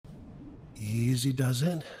Easy does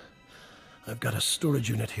it. I've got a storage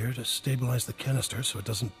unit here to stabilize the canister so it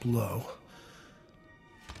doesn't blow.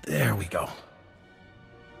 There we go.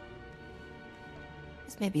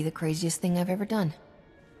 This may be the craziest thing I've ever done.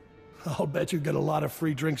 I'll bet you get a lot of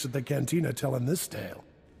free drinks at the cantina telling this tale.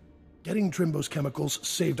 Getting Trimbo's chemicals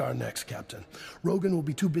saved our necks, Captain. Rogan will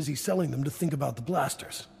be too busy selling them to think about the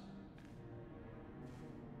blasters.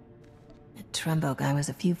 That Trumbo guy was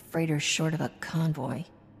a few freighters short of a convoy.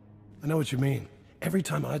 I know what you mean. Every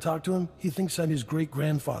time I talk to him, he thinks I'm his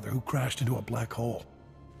great-grandfather who crashed into a black hole.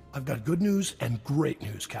 I've got good news and great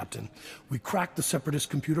news, Captain. We cracked the Separatist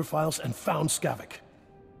computer files and found Skavik.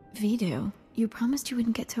 Vidu, you promised you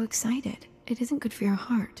wouldn't get so excited. It isn't good for your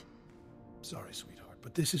heart. Sorry, sweetheart,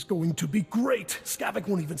 but this is going to be great! Skavik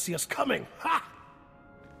won't even see us coming! Ha!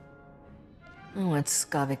 I want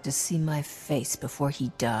Skavik to see my face before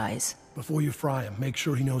he dies. Before you fry him, make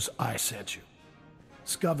sure he knows I sent you.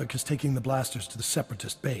 Skavik is taking the blasters to the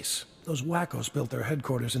Separatist base. Those wackos built their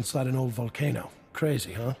headquarters inside an old volcano.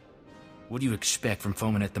 Crazy, huh? What do you expect from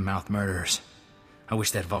foaming-at-the-mouth murderers? I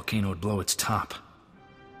wish that volcano would blow its top.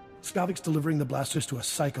 Skavik's delivering the blasters to a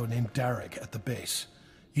psycho named Darrig at the base.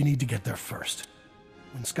 You need to get there first.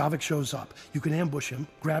 When Skavik shows up, you can ambush him,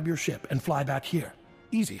 grab your ship, and fly back here.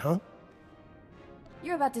 Easy, huh?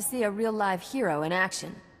 You're about to see a real-life hero in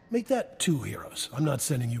action. Make that 2 heroes. I'm not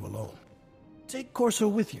sending you alone. Take Corso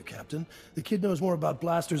with you, Captain. The kid knows more about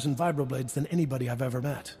blasters and vibroblades than anybody I've ever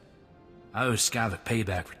met. I owe Skavik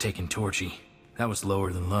payback for taking Torchy. That was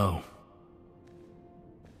lower than low.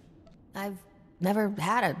 I've never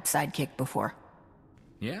had a sidekick before.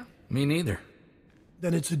 Yeah, me neither.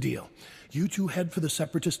 Then it's a deal. You two head for the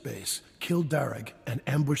Separatist base, kill Darrig, and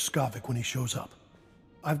ambush Skavik when he shows up.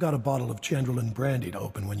 I've got a bottle of Chandrelin brandy to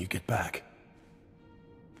open when you get back.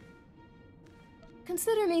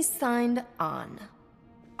 Consider me signed on.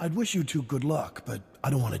 I'd wish you two good luck, but I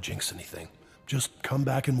don't want to jinx anything. Just come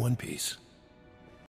back in one piece.